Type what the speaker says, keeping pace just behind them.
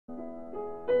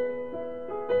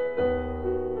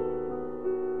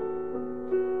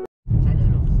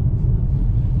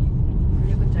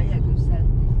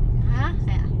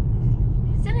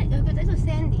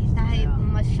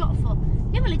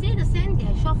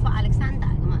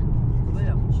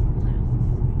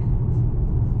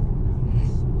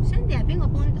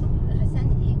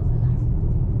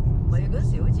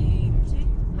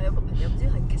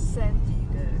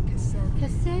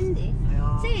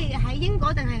啊。即係喺英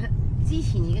國定係之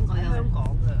前已經改咗？香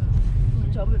港嘅，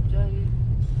就唔將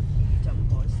就唔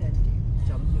改聲啲，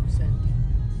就唔要聲啲，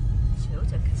以前好似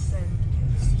係聲啲。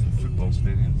Football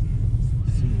stadium.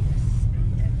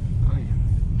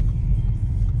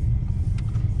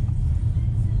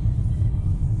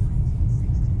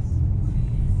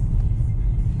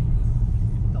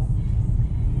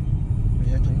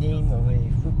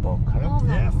 Football club.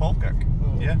 Yeah, Falkirk.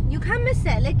 Yeah. You can't miss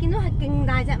it。你見到係勁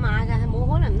大隻馬㗎，係冇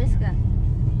可能 miss 㗎。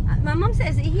My mum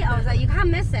says here, I was like, you can't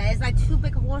miss it. It's like 2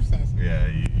 big horses. Yeah,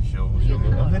 she'll go.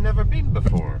 Have they never been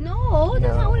before? No,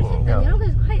 that's not what it's thinking. You know,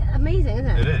 it's quite amazing, isn't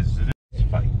it? It is. It's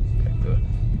fine. Okay, good.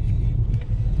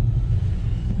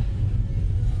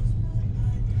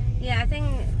 Yeah, I think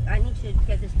I need to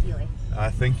get this deal.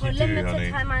 I think For you do, limited honey.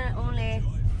 time only.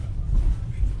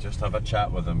 Just have a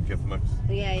chat with them, give them a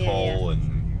Yeah, call and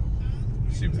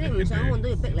see what 即 they 係唔 can 想換 do. 都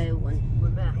要逼你去換。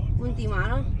換咩啊？換電話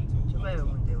咯。做咩要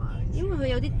換電話？因為佢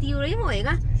有啲 deal 咧，因為我而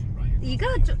家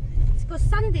個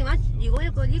新電話，如果一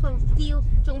個呢個 deal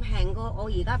仲平過我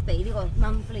而家俾呢個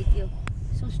monthly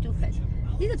deal，so stupid。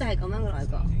呢個就係咁樣嘅外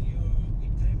國。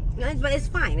But it's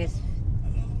fine，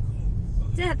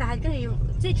即係但係跟住要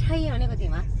即係 trade 呢個電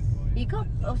話。而家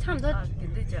我差唔多。啊，見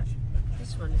呢隻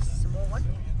 ，this one is small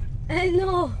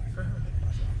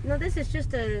one。No, this is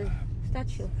just a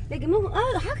statue. 你咁樣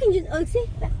how can you see？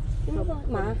 點嗰個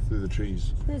馬 Through the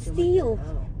trees.？The steel。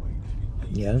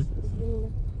 Yeah.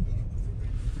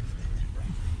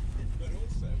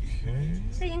 Okay.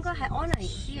 即係應該係 honour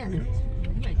啲人。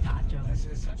因為打仗。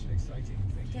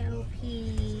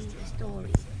Kelpie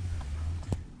story。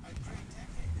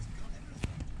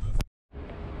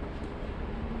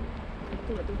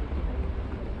今日都唔知係。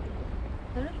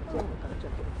係咯。即係我打仗。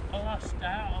I lost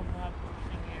out on my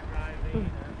thingy arriving.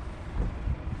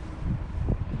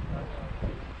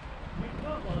 We've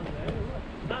got one there.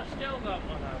 I've still got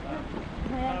one of them.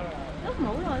 係啊，都唔好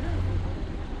耐都。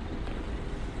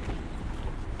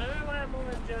I don't know where I'm on a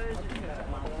Jersey cat.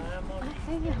 I'm on 喺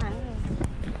呢行嘅。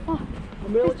哇！係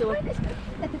咪好似話？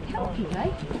 At the Kelpie,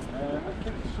 right? I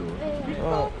think so.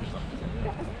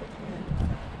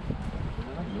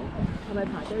 係咪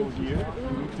排隊去？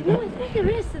 No, I think there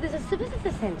is. There's a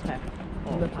visitor centre. 係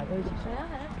咪排隊去？係啊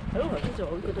係啊。係咯，頭先就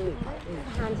我覺得要排隊。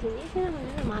行前啲先啦，去呢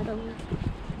度買到。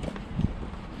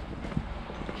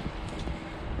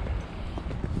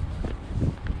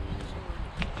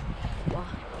哇！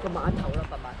個碼頭啦，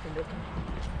白馬見到。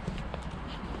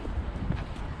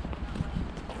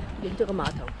影咗個碼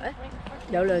頭，誒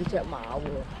有兩隻馬喎，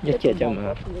一隻啫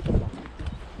嘛。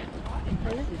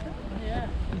係咯。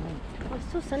哇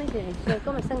，so sunny today. 今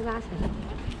日 sunglasses。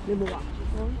你冇話？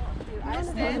 No,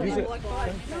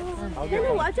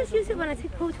 I just use it when I take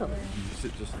photos.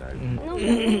 Sit just now. No, no, no.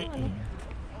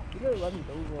 點解揾唔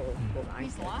到個眼？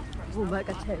會唔會喺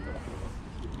架車度？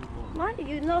 Why did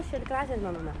you lost your glasses,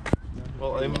 Mama?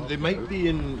 Well, they might be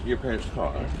in your parents'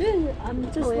 car,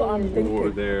 I'm just what I'm or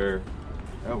thinking. they're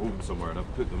at home somewhere, and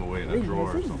I've put them away in a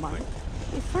drawer or something.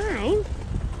 It's fine.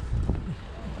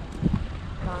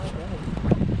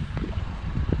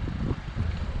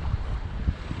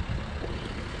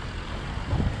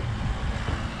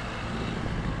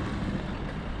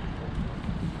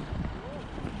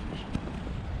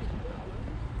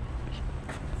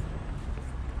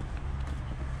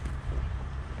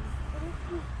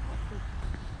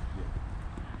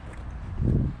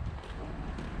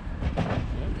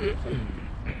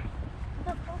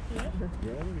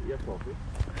 Yeah, coffee.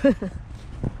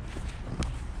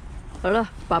 好啦，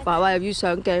爸爸話又要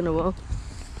上鏡咯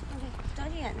多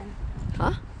啲人啊！喎。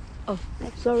嚇？哦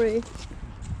，sorry。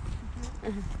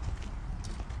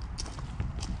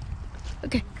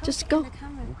Okay, just go.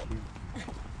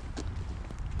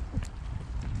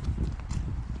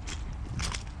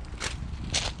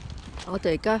 我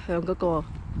哋而家向嗰個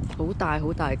好大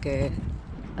好大嘅，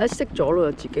熄咗咯，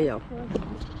自己又，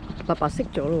爸爸熄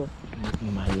咗咯。唔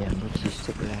係啊，好似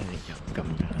識咧，你就撳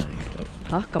咗喺度。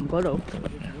嚇？撳嗰度？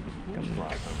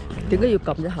點解要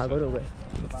撳一下嗰度嘅？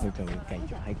佢就會繼續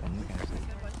喺咁嘅，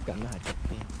咁係側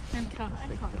邊。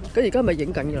咁而家咪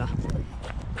影緊㗎啦？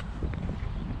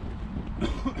見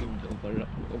到嗰粒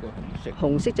嗰個紅色。紅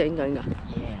色就影緊㗎。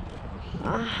 Yeah。唉，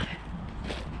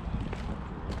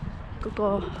嗰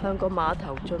個向個碼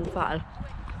頭進發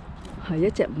係一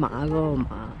隻馬嗰個馬。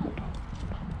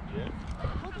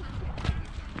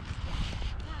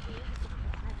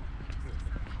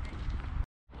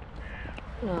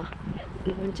嗱，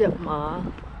兩隻馬，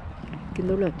見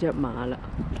到兩隻馬啦。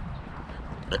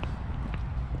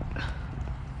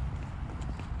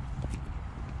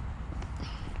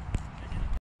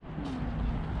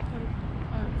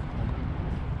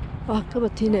哇！今日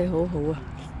天氣好好啊，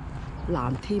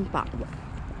藍天白雲。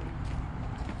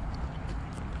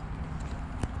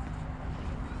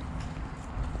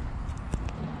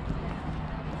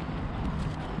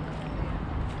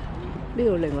呢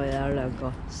度另外又有兩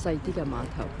個細啲嘅碼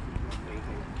頭。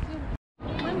呢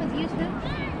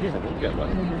係冇腳位。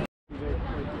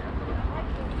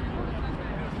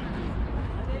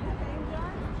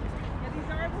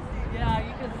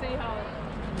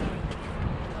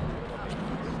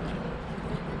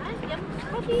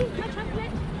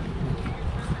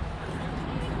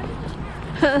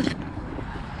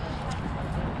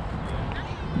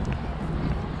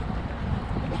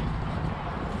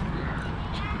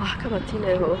哇！今日天氣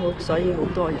好好，所以好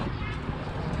多人。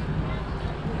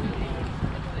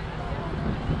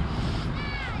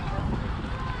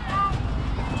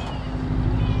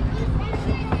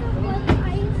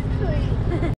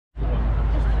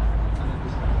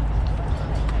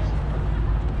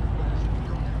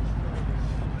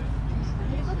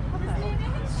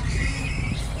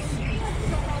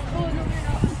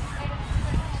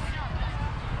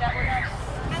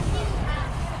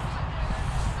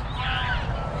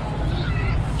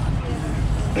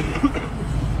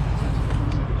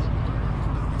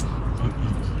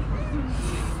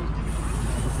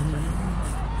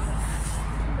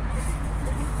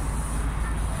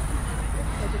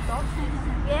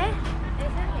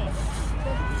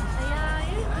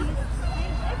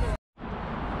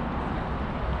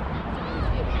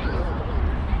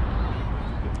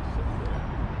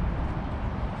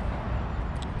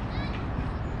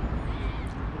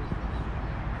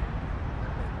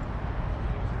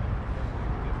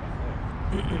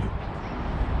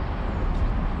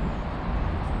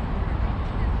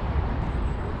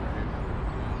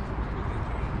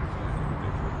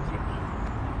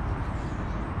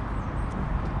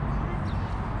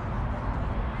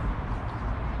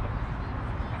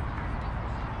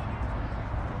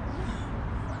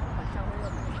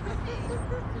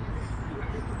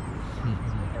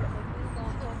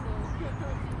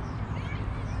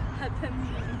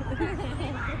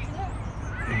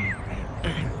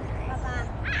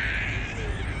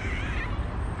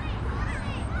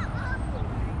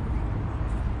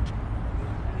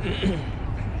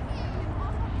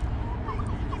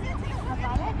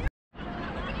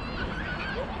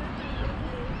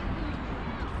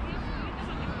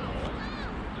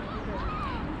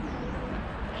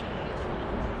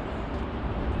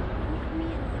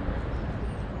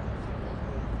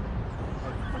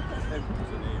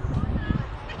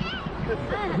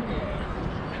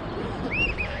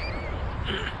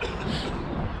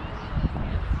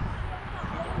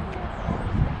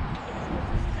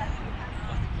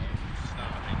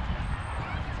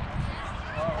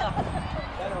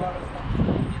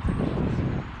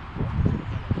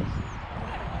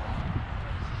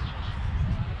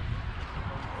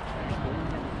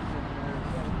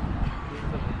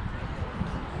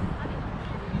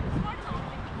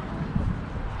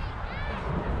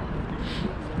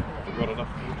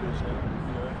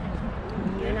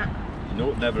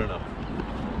No, never enough.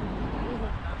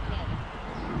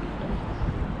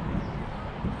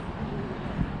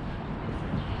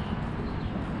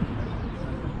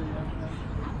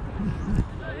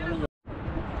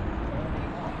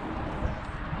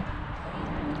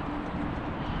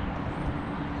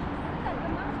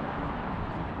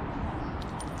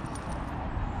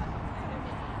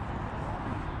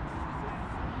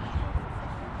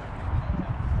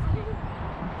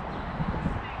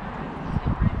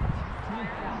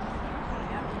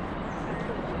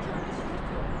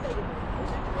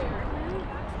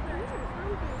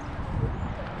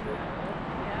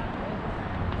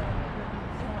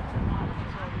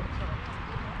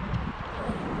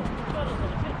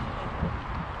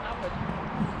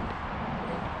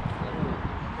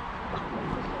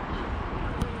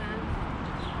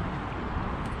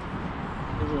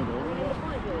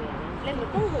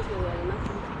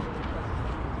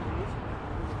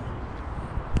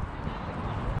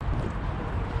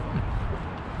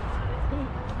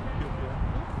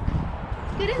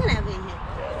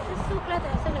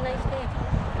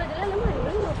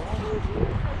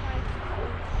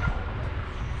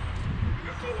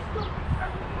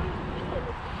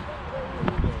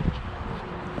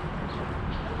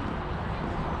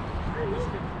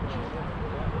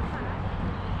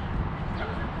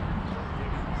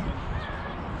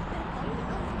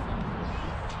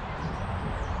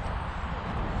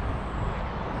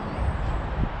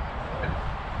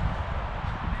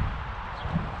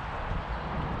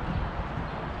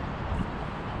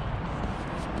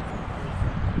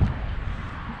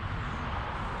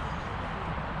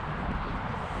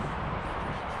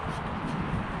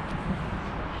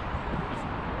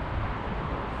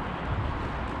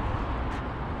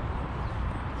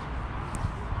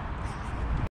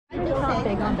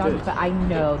 big on dogs, but I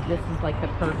know this is like the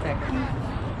perfect.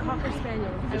 Cocker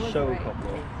Spaniel. The show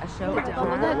couple. A show. 我覺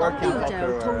得個標就有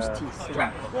toasties。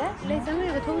你想要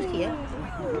個 toasty 啊？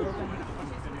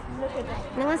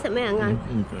你啱食咩啊？啱。唔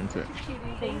想食。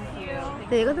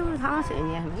你而家都啱啱食完嘢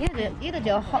係咪？呢度仲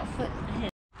有 hot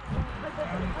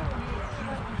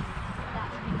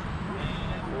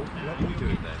food。Let me do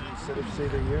it then instead of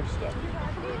saving your stuff.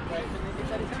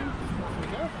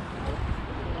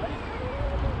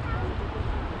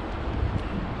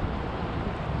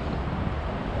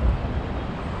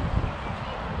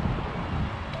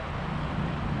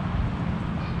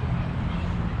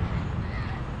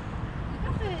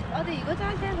 我哋如果揸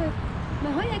車去，咪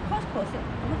可以喺 Costco 食乜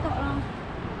角咯？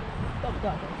得唔得？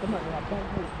咁咪你話幫佢。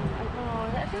哦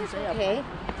，that's okay。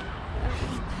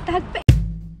但係